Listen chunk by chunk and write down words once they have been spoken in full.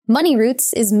Money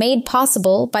Roots is made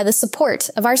possible by the support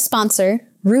of our sponsor,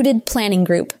 Rooted Planning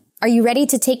Group. Are you ready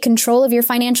to take control of your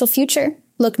financial future?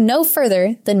 Look no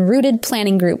further than Rooted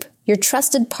Planning Group, your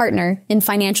trusted partner in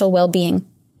financial well-being.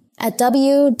 At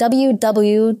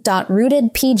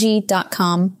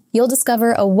www.rootedpg.com, you'll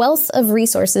discover a wealth of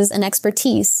resources and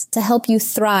expertise to help you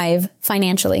thrive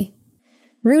financially.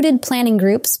 Rooted Planning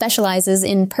Group specializes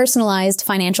in personalized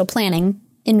financial planning,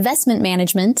 investment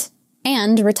management,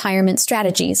 and retirement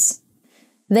strategies.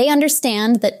 They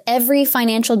understand that every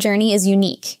financial journey is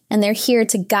unique, and they're here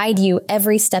to guide you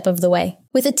every step of the way.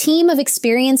 With a team of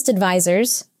experienced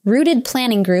advisors, Rooted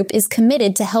Planning Group is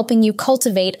committed to helping you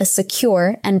cultivate a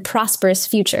secure and prosperous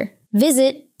future.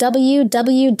 Visit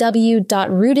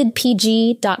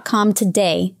www.rootedpg.com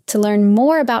today to learn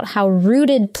more about how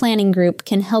Rooted Planning Group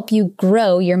can help you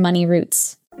grow your money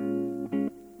roots.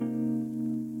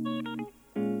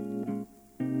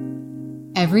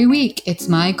 Every week, it's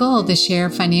my goal to share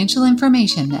financial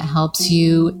information that helps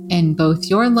you in both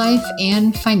your life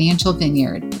and financial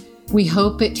vineyard. We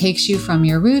hope it takes you from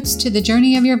your roots to the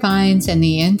journey of your vines and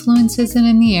the influences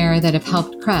in the air that have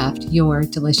helped craft your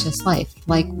delicious life.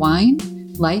 Like wine,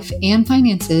 life and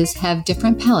finances have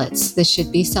different palates that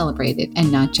should be celebrated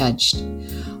and not judged.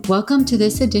 Welcome to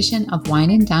this edition of Wine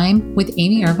and Dime with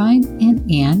Amy Irvine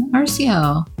and Ann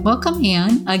Arcio. Welcome,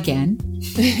 Ann, again.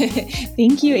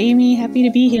 Thank you, Amy. Happy to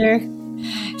be here.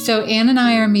 So Ann and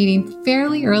I are meeting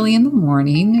fairly early in the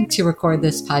morning to record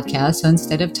this podcast. So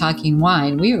instead of talking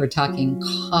wine, we were talking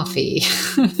coffee.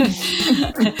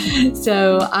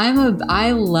 So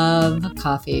I love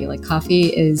coffee. Like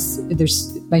coffee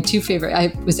there's my two favorite.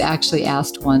 I was actually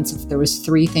asked once if there was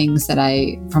three things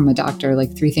from a doctor,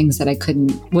 like three things that I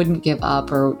wouldn't give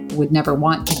up or would never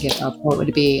want to give up, what would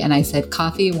it be? And I said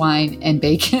coffee, wine, and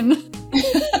bacon.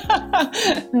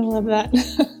 I love that.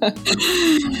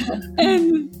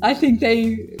 And I think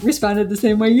they responded the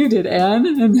same way you did, Anne.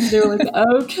 And they were like,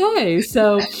 okay.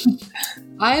 So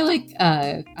I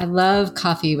love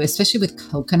coffee, especially with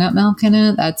coconut milk in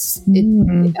it. That's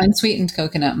unsweetened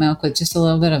coconut milk with just a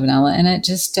little bit of vanilla in it.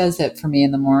 Just does it for me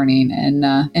in the morning.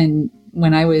 And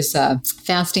when I was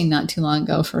fasting not too long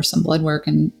ago for some blood work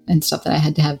and stuff that I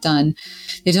had to have done,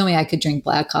 they told me I could drink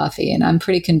black coffee. And I'm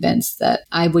pretty convinced that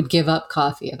I would give up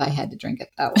coffee if I had to drink it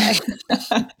that way.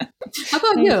 How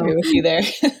about you? I agree with you there.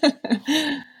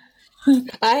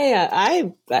 I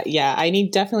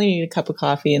definitely need a cup of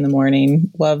coffee in the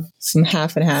morning. Love some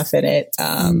half and half in it.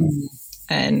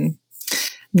 And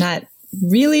not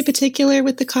really particular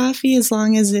with the coffee as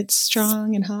long as it's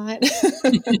strong and hot.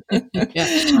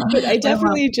 Yeah. But I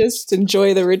definitely just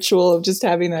enjoy the ritual of just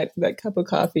having that cup of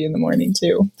coffee in the morning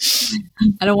too.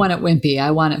 I don't want it wimpy.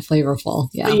 I want it flavorful.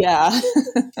 Yeah. Yeah.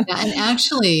 And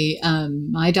actually,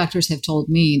 my doctors have told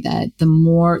me that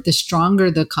the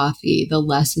stronger the coffee, the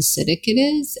less acidic it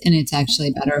is, and it's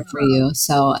actually better for you.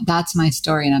 So that's my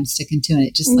story, and I'm sticking to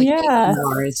it. Just like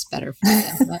more is better for you.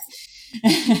 But,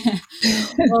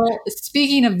 well,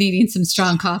 speaking of needing some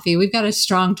strong coffee, we've got a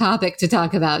strong topic to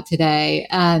talk about today.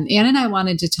 Ann and I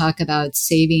wanted to talk about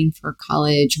saving for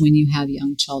college when you have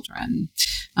young children.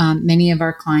 Many of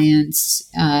our clients,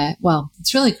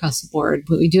 it's really across the board,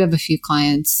 but we do have a few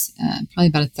clients, probably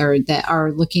about a third, that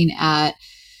are looking at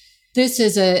this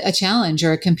as a challenge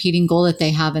or a competing goal that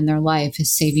they have in their life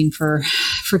is saving for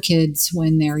kids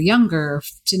when they're younger,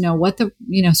 to know what the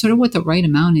right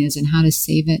amount is and how to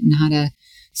save it and how to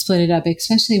split it up,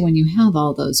 especially when you have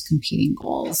all those competing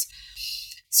goals.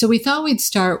 So we thought we'd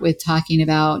start with talking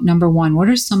about, number one, what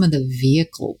are some of the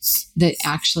vehicles that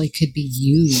actually could be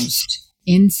used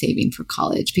in saving for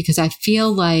college? Because I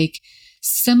feel like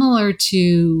similar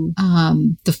to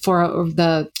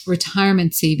the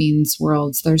retirement savings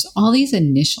worlds, there's all these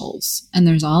initials and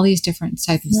there's all these different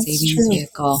types of savings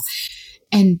vehicle.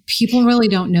 And people really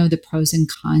don't know the pros and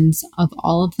cons of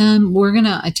all of them. We're going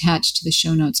to attach to the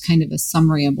show notes kind of a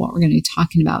summary of what we're going to be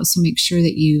talking about. So make sure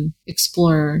that you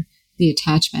explore the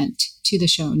attachment to the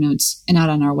show notes and out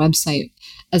on our website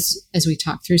as we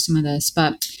talk through some of this.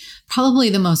 But probably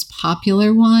the most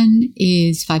popular one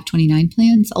is 529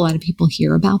 plans. A lot of people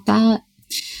hear about that.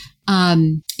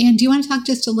 And do you want to talk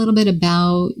just a little bit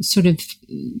about sort of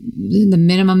the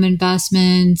minimum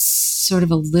investments, sort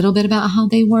of a little bit about how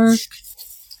they work?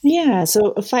 Yeah.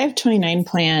 So a 529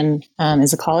 plan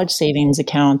is a college savings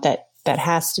account that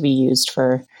has to be used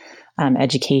for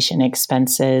education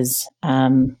expenses,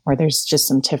 or there's just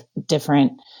some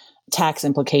different tax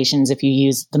implications if you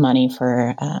use the money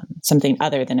for something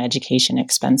other than education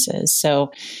expenses.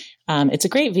 So It's a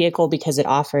great vehicle because it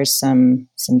offers some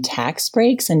tax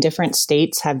breaks, and different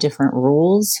states have different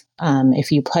rules.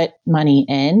 If you put money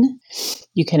in,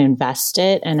 you can invest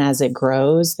it, and as it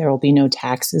grows, there will be no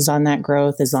taxes on that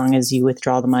growth as long as you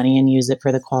withdraw the money and use it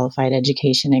for the qualified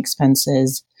education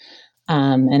expenses.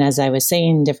 And as I was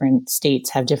saying, different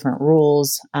states have different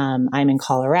rules. I'm in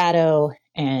Colorado,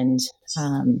 and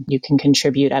you can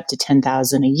contribute up to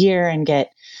 $10,000 a year and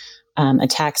get a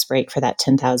tax break for that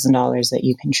 $10,000 that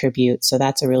you contribute. So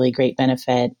that's a really great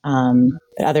benefit.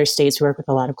 Other states work with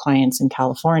a lot of clients in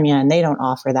California, and they don't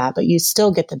offer that, but you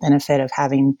still get the benefit of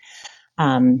having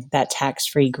that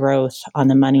tax-free growth on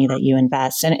the money that you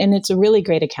invest. And it's a really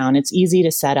great account. It's easy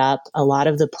to set up. A lot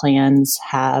of the plans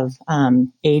have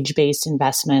age-based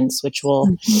investments, which will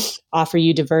offer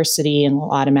you diversity and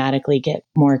will automatically get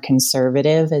more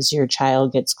conservative as your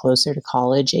child gets closer to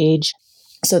college age.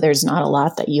 So there's not a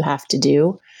lot that you have to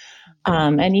do.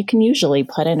 And you can usually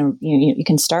put in, you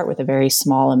can start with a very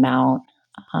small amount.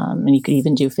 And you could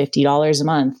even do $50 a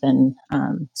month and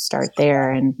start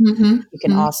there. And you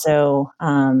can also,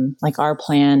 like our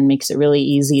plan makes it really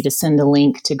easy to send a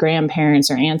link to grandparents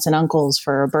or aunts and uncles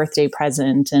for a birthday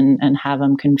present and have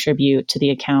them contribute to the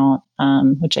account,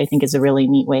 which I think is a really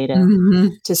neat way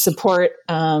to support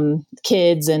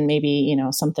kids and maybe,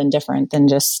 something different than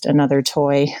just another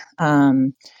toy.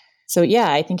 So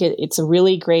yeah, I think it's a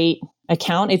really great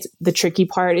account. It's the tricky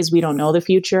part is we don't know the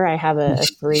future. I have a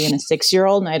 3 and a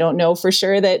 6-year-old, and I don't know for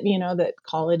sure that, that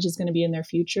college is going to be in their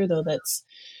future, though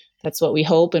that's what we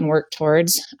hope and work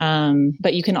towards.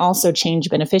 But you can also change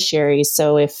beneficiaries.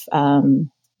 So if,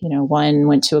 one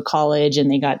went to a college and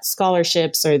they got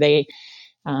scholarships, or they,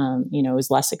 it was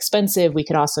less expensive, we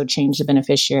could also change the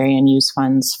beneficiary and use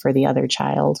funds for the other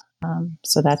child.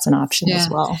 So that's an option as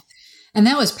well. And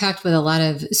that was packed with a lot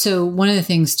of, so one of the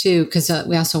things too, because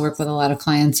we also work with a lot of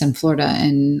clients in Florida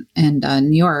and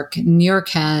New York. New York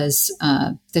has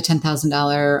the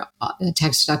 $10,000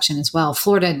 tax deduction as well.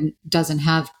 Florida doesn't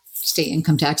have state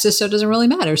income taxes, so it doesn't really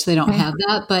matter. So they don't have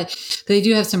that, but they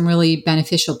do have some really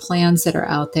beneficial plans that are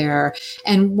out there.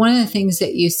 And one of the things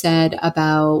that you said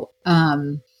about,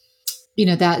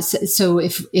 so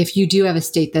if you do have a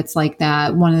state that's like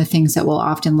that, one of the things that we'll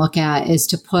often look at is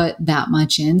to put that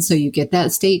much in so you get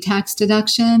that state tax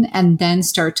deduction, and then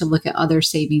start to look at other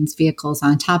savings vehicles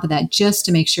on top of that, just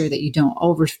to make sure that you don't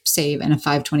oversave in a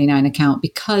 529 account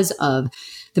because of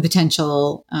the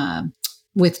potential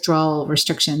withdrawal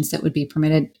restrictions that would be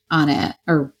permitted on it,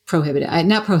 or prohibited.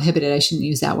 Not prohibited, I shouldn't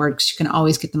use that word, because you can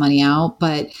always get the money out,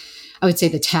 but I would say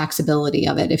the taxability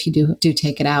of it if you do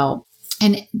take it out.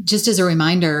 And just as a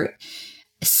reminder,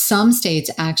 some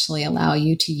states actually allow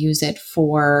you to use it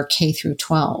for K through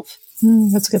 12.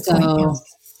 That's a good point.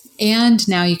 And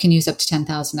now you can use up to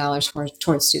 $10,000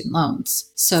 towards student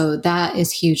loans. So that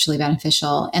is hugely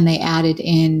beneficial. And they added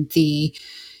in the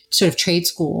sort of trade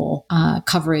school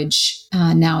coverage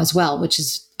now as well, which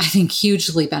is, I think,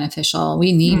 hugely beneficial.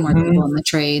 We need more people in the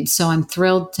trade. So I'm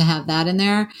thrilled to have that in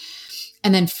there.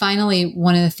 And then finally,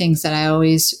 one of the things that I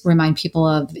always remind people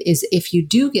of is if you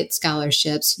do get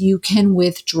scholarships, you can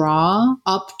withdraw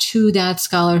up to that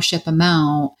scholarship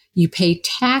amount. You pay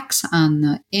tax on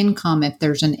the income if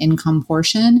there's an income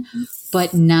portion,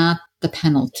 but not the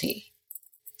penalty.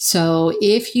 So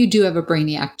if you do have a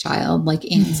brainiac child, like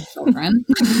Anne's children,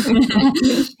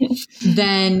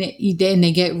 then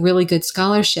they get really good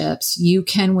scholarships, you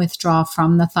can withdraw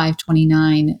from the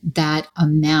 529 that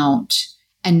amount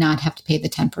and not have to pay the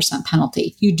 10%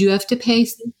 penalty. You do have to pay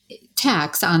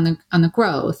tax on the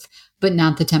growth, but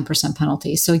not the 10%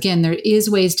 penalty. So again, there is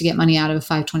ways to get money out of a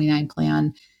 529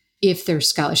 plan if there's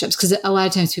scholarships. Because a lot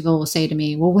of times people will say to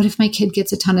me, well, what if my kid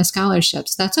gets a ton of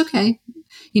scholarships? That's okay.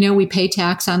 We pay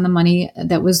tax on the money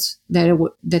that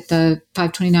the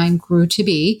 529 grew to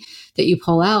be that you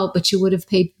pull out, but you would have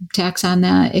paid tax on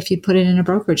that if you put it in a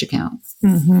brokerage account.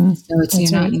 So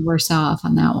you're not any worse off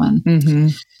on that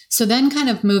one. So then kind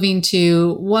of moving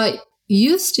to what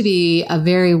used to be a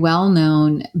very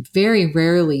well-known, very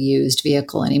rarely used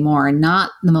vehicle anymore,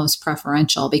 not the most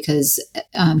preferential, because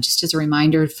just as a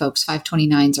reminder, folks,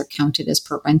 529s are counted as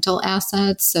parental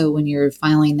assets. So when you're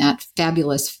filing that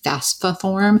fabulous FAFSA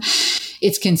form,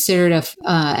 it's considered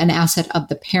an asset of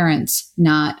the parents,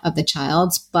 not of the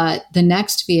child's. But the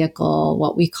next vehicle,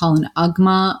 what we call an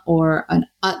UGMA or an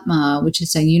UTMA, which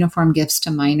is a Uniform Gifts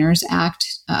to Minors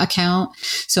Act account.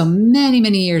 So many,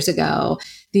 many years ago,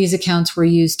 these accounts were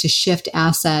used to shift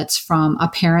assets from a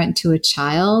parent to a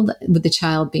child, with the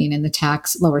child being in the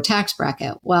lower tax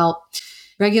bracket. Well,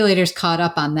 regulators caught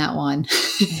up on that one.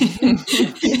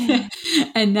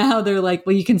 And now they're like,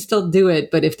 well, you can still do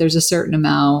it, but if there's a certain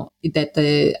amount that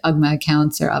the UGMA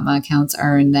accounts or UMA accounts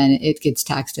earn, then it gets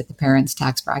taxed at the parent's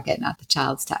tax bracket, not the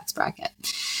child's tax bracket.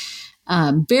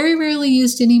 Very rarely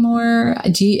used anymore.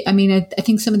 I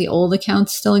think some of the old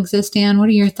accounts still exist. Anne, what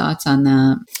are your thoughts on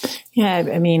that? Yeah,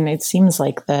 I mean, it seems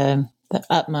like the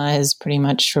UTMA has pretty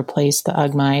much replaced the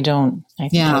UGMA. I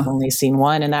think I've only seen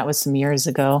one, and that was some years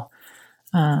ago.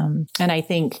 And I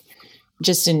think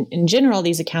just in general,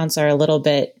 these accounts are a little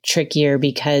bit trickier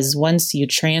because once you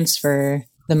transfer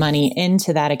the money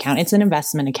into that account, it's an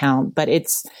investment account, but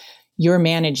you're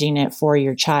managing it for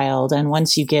your child. And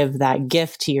once you give that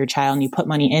gift to your child and you put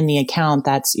money in the account,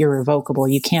 that's irrevocable.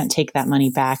 You can't take that money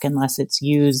back unless it's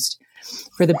used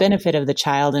for the benefit of the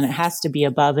child. And it has to be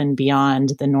above and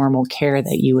beyond the normal care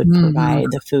that you would provide,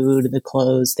 the food, the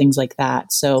clothes, things like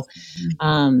that. So,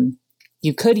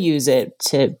 you could use it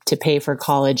to pay for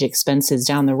college expenses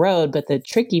down the road. But the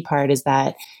tricky part is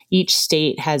that each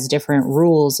state has different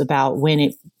rules about when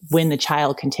the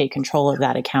child can take control of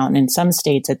that account. And in some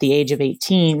states at the age of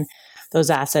 18,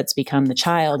 those assets become the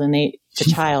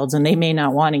child's and they may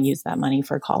not want to use that money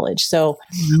for college. So,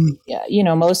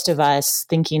 most of us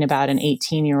thinking about an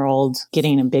 18-year-old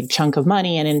getting a big chunk of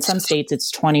money. And in some states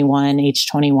it's age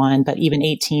 21, but even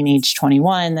 18, age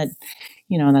 21,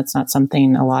 that's not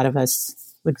something a lot of us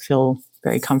would feel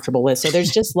very comfortable with. So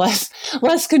there's just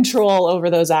less control over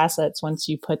those assets once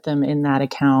you put them in that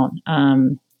account,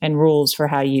 and rules for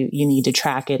how you need to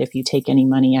track it if you take any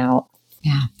money out.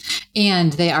 Yeah.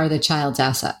 And they are the child's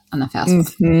asset on the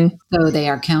FAFSA. So they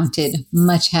are counted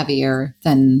much heavier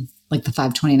than like the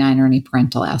 529 or any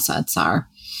parental assets are.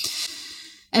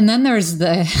 And then there's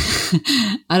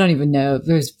I don't even know,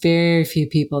 there's very few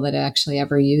people that actually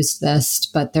ever used this,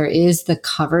 but there is the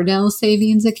Coverdell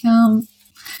savings account.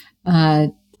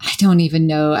 I don't even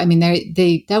know. I mean,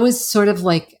 that was sort of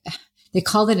like, they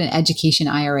called it an education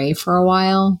IRA for a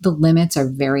while. The limits are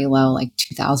very low, like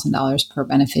 $2,000 per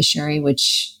beneficiary,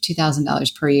 which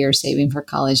 $2,000 per year saving for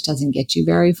college doesn't get you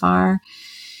very far.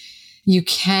 You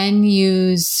can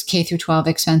use K through 12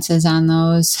 expenses on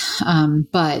those.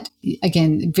 But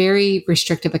again, very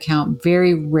restrictive account,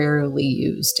 very rarely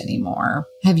used anymore.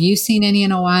 Have you seen any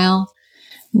in a while?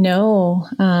 No.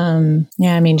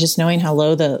 Just knowing how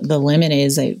low the limit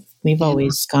is, we've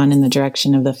always gone in the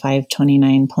direction of the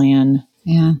 529 plan.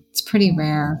 Yeah, it's pretty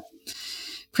rare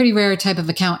type of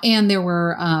account. And there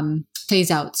were, phase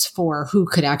outs for who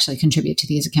could actually contribute to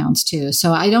these accounts too.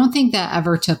 So I don't think that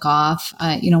ever took off.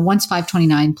 Once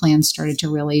 529 plans started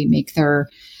to really make their,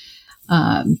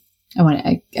 I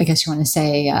guess you want to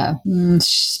say,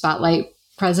 spotlight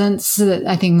presence,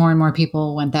 I think more and more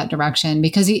people went that direction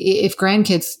because if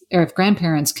grandkids or if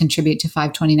grandparents contribute to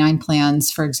 529 plans,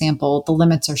 for example, the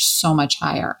limits are so much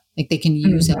higher. Like they can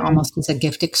use it almost as a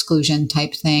gift exclusion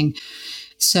type thing.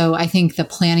 So I think the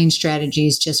planning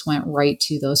strategies just went right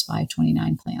to those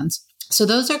 529 plans. So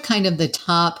those are kind of the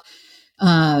top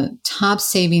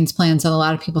savings plans that a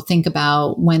lot of people think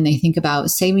about when they think about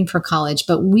saving for college.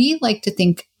 But we like to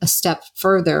think a step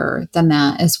further than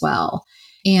that as well.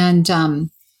 And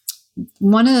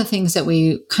one of the things that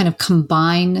we kind of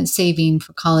combine saving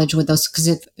for college with those,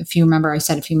 because if you remember, I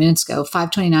said a few minutes ago,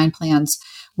 529 plans,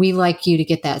 we like you to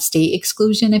get that state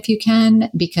exclusion if you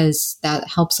can, because that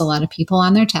helps a lot of people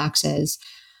on their taxes.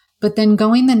 But then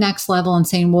going the next level and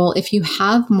saying, well, if you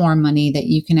have more money that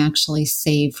you can actually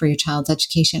save for your child's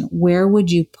education, where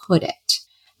would you put it?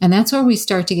 And that's where we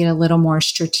start to get a little more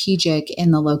strategic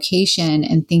in the location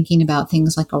and thinking about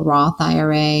things like a Roth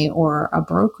IRA or a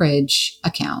brokerage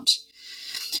account.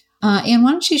 And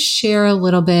why don't you share a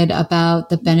little bit about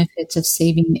the benefits of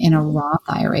saving in a Roth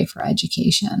IRA for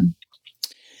education?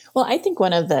 Well, I think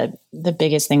one of the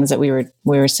biggest things that we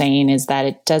were saying is that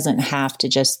it doesn't have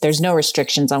to there's no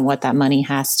restrictions on what that money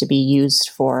has to be used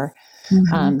for.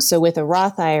 So with a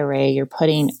Roth IRA, you're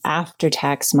putting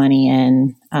after-tax money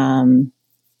in,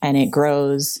 and it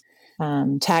grows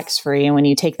tax-free. And when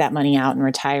you take that money out in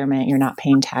retirement, you're not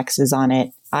paying taxes on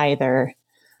it either.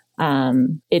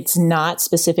 It's not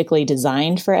specifically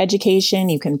designed for education.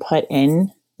 You can put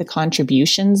in the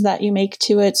contributions that you make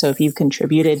to it. So if you've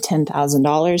contributed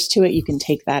 $10,000 to it, you can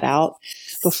take that out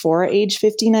before age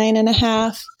 59 and a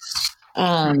half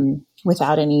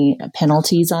without any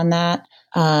penalties on that.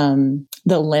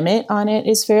 The limit on it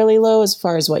is fairly low as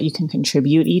far as what you can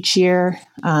contribute each year.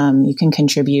 You can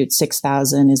contribute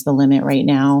 $6,000 is the limit right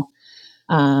now.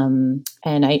 And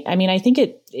I think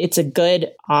it's a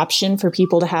good option for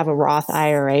people to have a Roth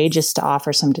IRA just to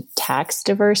offer some tax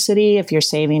diversity if you're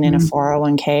saving in a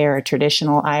 401k or a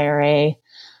traditional IRA.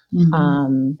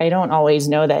 I don't always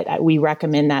know that we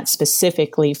recommend that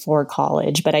specifically for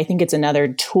college, but I think it's another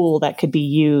tool that could be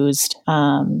used.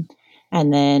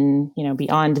 And then,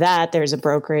 beyond that, there's a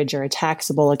brokerage or a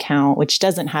taxable account, which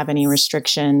doesn't have any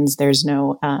restrictions. There's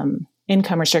no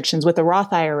income restrictions. With a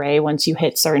Roth IRA, once you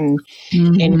hit certain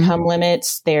income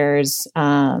limits, there's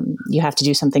you have to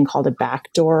do something called a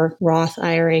backdoor Roth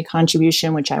IRA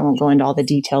contribution, which I won't go into all the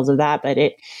details of that, but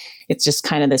it's just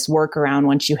kind of this workaround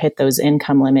once you hit those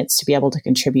income limits to be able to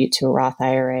contribute to a Roth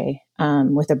IRA.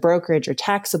 With a brokerage or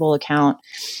taxable account,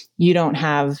 you don't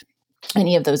have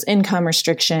any of those income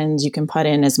restrictions. You can put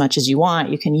in as much as you want.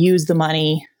 You can use the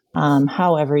money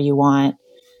however you want.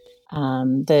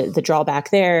 The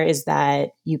drawback there is that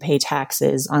you pay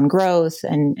taxes on growth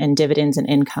and dividends and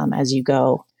income as you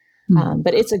go.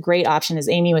 But it's a great option, as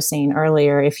Amy was saying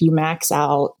earlier. If you max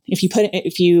out,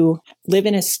 if you live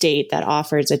in a state that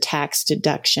offers a tax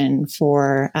deduction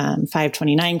for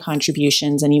 529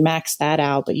 contributions and you max that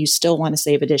out, but you still want to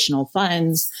save additional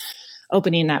funds,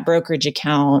 opening that brokerage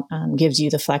account gives you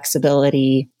the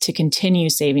flexibility to continue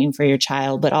saving for your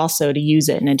child, but also to use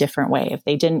it in a different way. If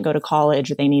they didn't go to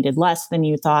college or they needed less than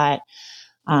you thought,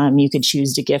 you could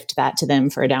choose to gift that to them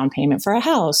for a down payment for a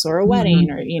house or a wedding,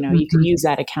 or, you could use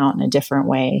that account in a different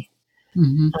way.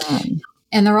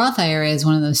 And the Roth IRA is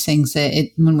one of those things that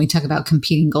when we talk about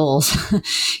competing goals,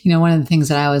 one of the things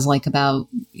that I always like about,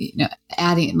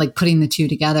 adding, like putting the two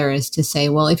together is to say,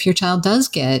 well, if your child does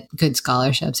get good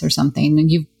scholarships or something,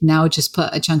 and you've now just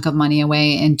put a chunk of money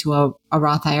away into a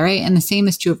Roth IRA, and the same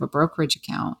is true of a brokerage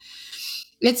account.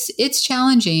 It's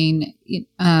challenging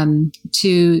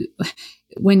to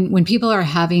when people are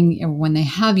having, or when they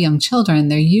have young children,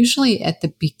 they're usually at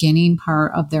the beginning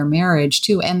part of their marriage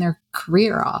too, and their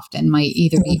career often might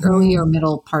either be early or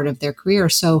middle part of their career.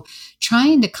 So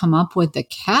trying to come up with the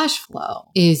cash flow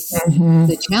is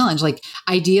the challenge. Like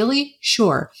ideally,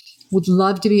 sure, would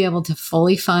love to be able to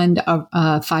fully fund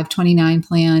a 529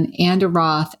 plan and a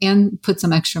Roth and put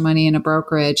some extra money in a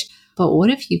brokerage. But what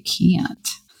if you can't?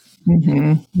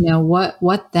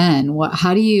 What then?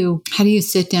 How do you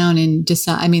sit down and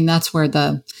decide? I mean, that's where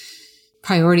the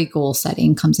priority goal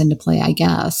setting comes into play, I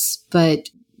guess. But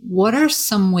what are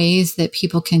some ways that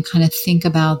people can kind of think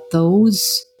about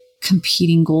those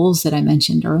competing goals that I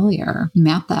mentioned earlier,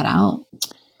 map that out?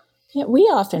 Yeah, we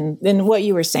often, and what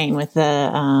you were saying with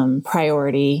the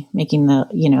priority, making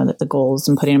the goals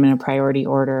and putting them in a priority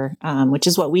order, which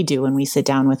is what we do when we sit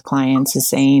down with clients, is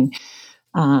saying,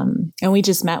 and we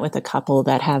just met with a couple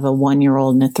that have a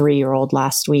 1-year-old and a 3-year-old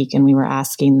last week. And we were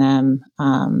asking them,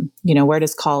 where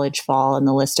does college fall in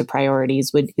the list of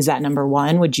priorities? Is that number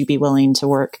one? Would you be willing to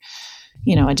work,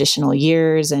 additional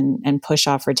years and push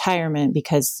off retirement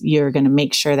because you're going to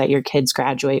make sure that your kids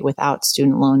graduate without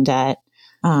student loan debt?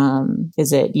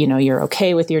 Is it, you're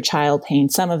okay with your child paying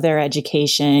some of their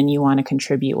education? You want to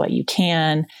contribute what you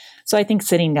can. So I think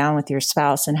sitting down with your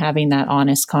spouse and having that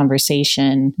honest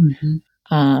conversation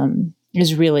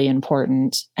is really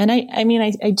important. And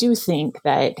I do think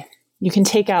that you can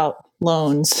take out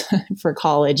loans for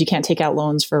college. You can't take out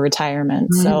loans for retirement.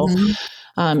 So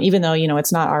even though,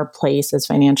 it's not our place as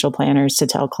financial planners to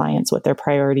tell clients what their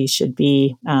priorities should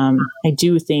be, I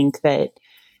do think that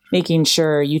making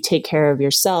sure you take care of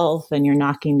yourself and you're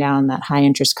knocking down that high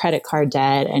interest credit card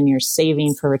debt and you're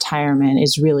saving for retirement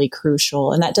is really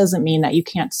crucial. And that doesn't mean that you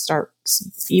can't start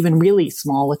even really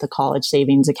small with a college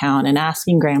savings account and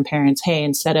asking grandparents, hey,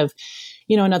 instead of,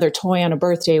 another toy on a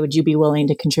birthday, would you be willing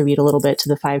to contribute a little bit to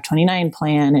the 529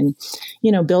 plan? And,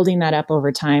 building that up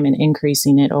over time and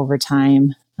increasing it over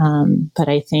time. But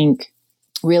I think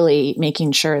really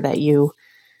making sure that you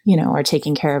are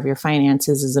taking care of your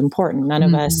finances is important. None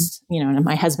of us,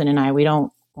 my husband and I, we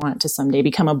don't want to someday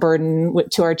become a burden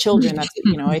to our children. That's,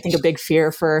 I think a big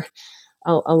fear for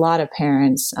a lot of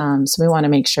parents. So we want to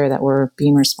make sure that we're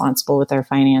being responsible with our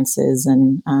finances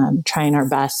and trying our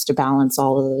best to balance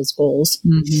all of those goals.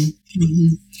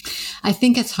 I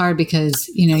think it's hard because,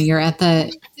 you're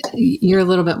a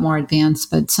little bit more advanced,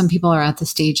 but some people are at the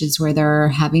stages where they're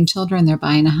having children, they're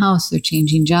buying a house, they're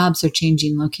changing jobs, they're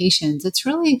changing locations.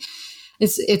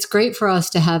 It's great for us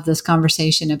to have this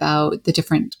conversation about the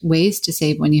different ways to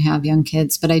save when you have young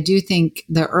kids. But I do think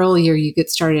the earlier you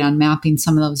get started on mapping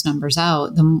some of those numbers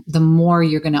out, the more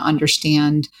you're going to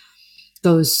understand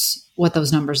what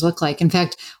those numbers look like. In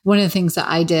fact, one of the things that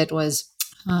I did was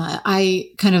I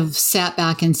kind of sat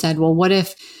back and said, well, what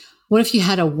if you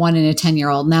had a 1 and a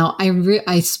 10-year-old? Now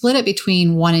I split it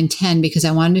between 1 and 10 because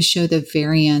I wanted to show the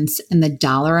variance in the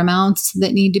dollar amounts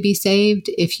that need to be saved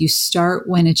if you start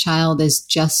when a child is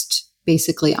just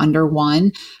basically under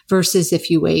 1 versus if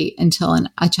you wait until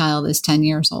a child is 10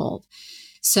 years old.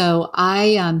 So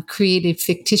I created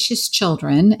fictitious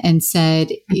children and said,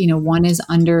 one is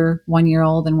under 1 year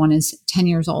old and one is 10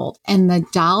 years old. And the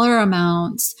dollar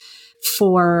amounts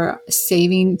for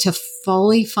saving to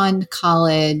fully fund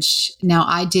college. Now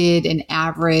I did an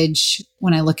average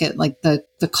when I look at like the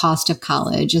cost of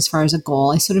college as far as a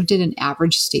goal, I sort of did an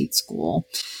average state school.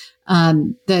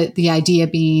 The idea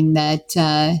being that,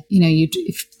 you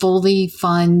fully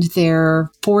fund their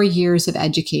 4 years of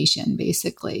education,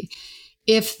 basically.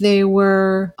 If they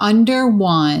were under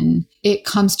 1, it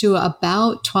comes to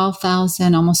about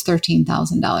 $12,000, almost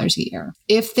 $13,000 a year.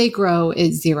 If they grow,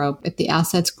 it's 0. If the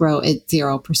assets grow, it's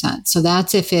 0%. So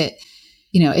that's if you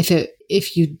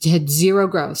had 0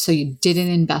 growth, so you didn't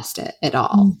invest it at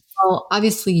all. Well,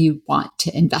 obviously you want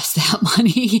to invest that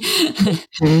money.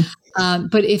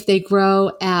 But if they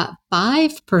grow at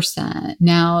 5%,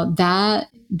 now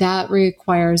that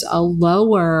requires a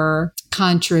lower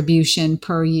contribution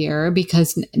per year and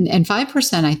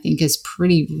 5% I think is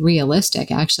pretty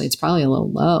realistic. Actually, it's probably a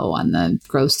little low on the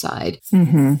growth side.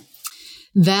 Mm-hmm.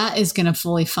 That is going to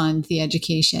fully fund the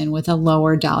education with a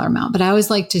lower dollar amount. But I always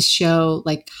like to show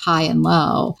like high and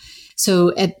low.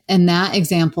 So in that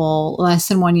example, less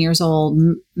than 1 year old,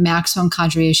 maximum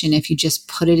contribution, if you just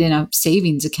put it in a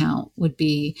savings account, would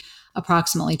be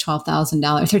approximately $12,000,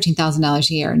 $13,000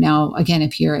 a year. Now, again,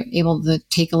 if you're able to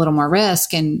take a little more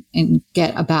risk and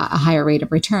get about a higher rate of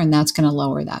return, that's going to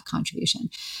lower that contribution.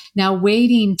 Now,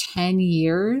 waiting 10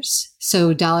 years,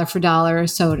 so dollar for dollar.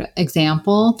 So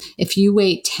example, if you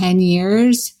wait 10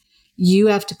 years, you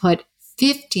have to put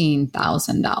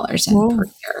 $15,000 in per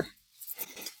year.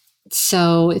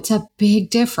 So it's a big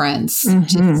difference.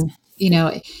 Mm-hmm.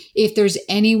 If there's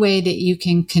any way that you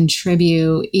can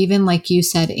contribute, even like you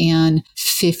said, Anne,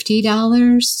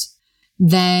 $50,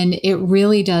 then it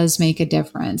really does make a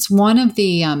difference. One of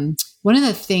the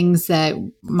things that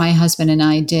my husband and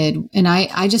I did, and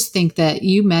I just think that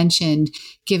you mentioned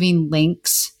giving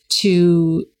links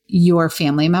to your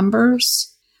family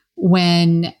members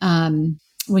when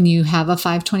you have a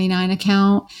 529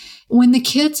 account. When the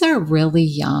kids are really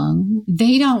young,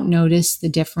 they don't notice the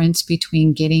difference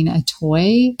between getting a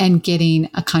toy and getting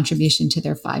a contribution to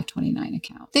their 529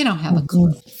 account. They don't have a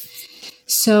clue.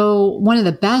 So one of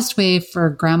the best ways for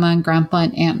grandma and grandpa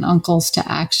and aunt and uncles to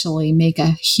actually make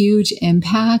a huge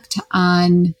impact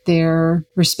on their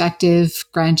respective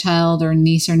grandchild or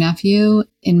niece or nephew,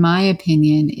 in my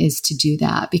opinion, is to do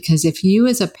that. Because if you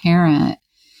as a parent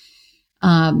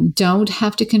don't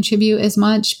have to contribute as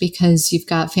much because you've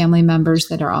got family members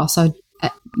that are also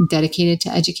dedicated to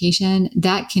education,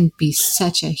 that can be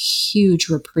such a huge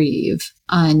reprieve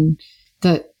on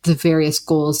the various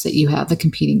goals that you have, the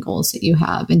competing goals that you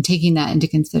have, and taking that into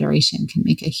consideration can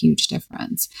make a huge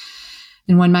difference.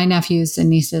 And when my nephews and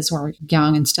nieces were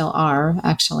young and still are,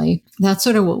 actually, that's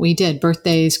sort of what we did.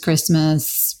 Birthdays,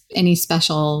 Christmas,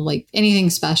 anything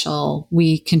special,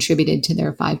 we contributed to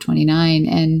their 529.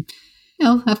 And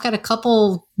I've got a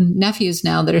couple nephews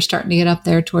now that are starting to get up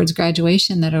there towards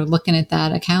graduation that are looking at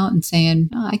that account and saying,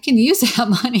 I can use that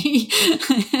money.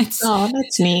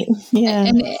 That's neat.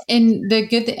 Yeah. And the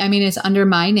good thing, it's under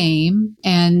my name.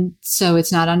 And so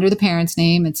it's not under the parent's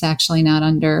name. It's actually not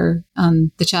under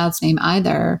the child's name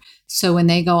either. So when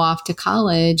they go off to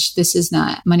college, this is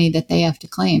not money that they have to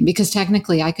claim, because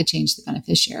technically I could change the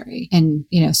beneficiary, and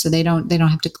so they don't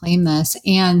have to claim this.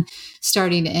 And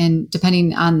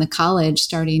depending on the college,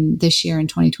 starting this year in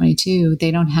 2022,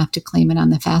 they don't have to claim it on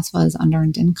the FAFSA as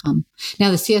unearned income.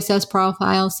 Now the CSS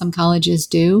profile, some colleges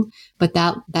do, but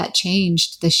that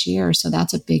changed this year, so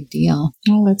that's a big deal.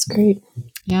 Oh, that's great.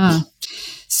 Yeah.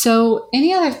 So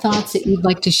any other thoughts that you'd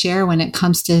like to share when it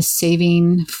comes to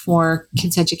saving for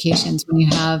kids' educations when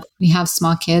you have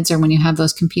small kids or when you have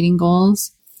those competing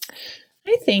goals?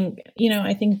 I think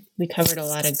we covered a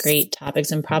lot of great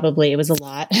topics, and probably it was a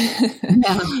lot.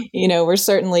 Yeah. We're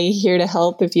certainly here to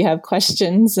help if you have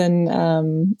questions and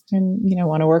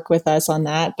want to work with us on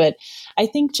that. But I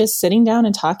think just sitting down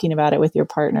and talking about it with your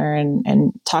partner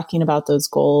and talking about those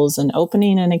goals and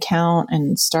opening an account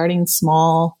and starting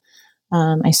small.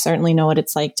 I certainly know what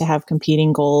it's like to have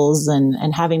competing goals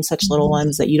and having such little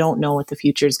ones that you don't know what the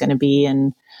future is going to be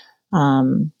and,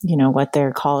 what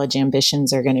their college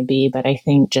ambitions are going to be. But I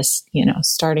think just,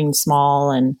 starting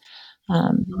small and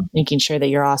making sure that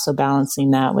you're also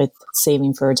balancing that with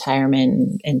saving for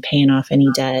retirement and paying off any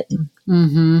debt.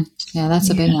 Mm-hmm. Yeah, that's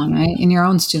a big one, right? In your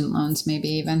own student loans, maybe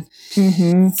even.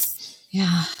 Mm-hmm.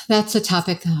 Yeah, that's a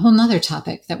whole nother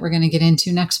topic that we're going to get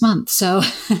into next month. So,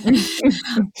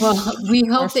 well, we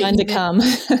hope fun to come.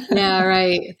 Yeah,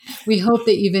 right. We hope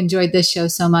that you've enjoyed this show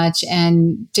so much,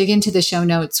 and dig into the show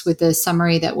notes with the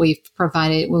summary that we've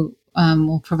provided.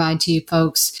 we'll provide to you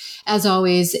folks. As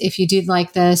always, if you did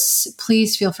like this,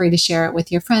 please feel free to share it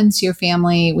with your friends, your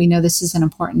family. We know this is an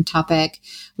important topic.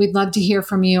 We'd love to hear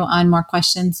from you on more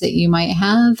questions that you might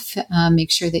have. Make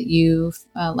sure that you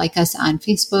like us on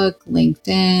Facebook,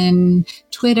 LinkedIn,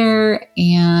 Twitter,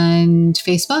 and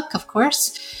Facebook, of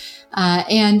course.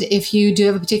 And if you do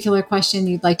have a particular question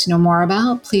you'd like to know more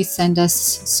about, please send us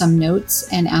some notes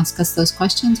and ask us those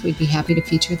questions. We'd be happy to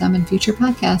feature them in future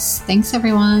podcasts. Thanks,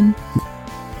 everyone.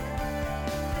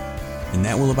 And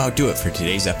that will about do it for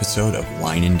today's episode of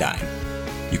Wine and Dime.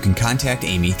 You can contact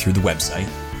Amy through the website,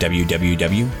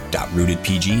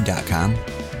 www.rootedpg.com,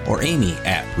 or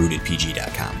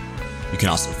amy@rootedpg.com. You can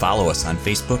also follow us on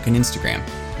Facebook and Instagram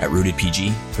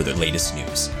 @rootedpg for the latest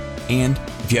news. And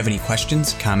if you have any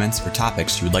questions, comments, or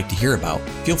topics you would like to hear about,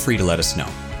 feel free to let us know.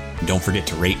 And don't forget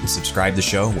to rate and subscribe the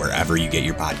show wherever you get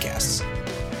your podcasts.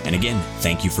 And again,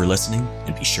 thank you for listening,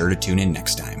 and be sure to tune in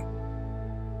next time.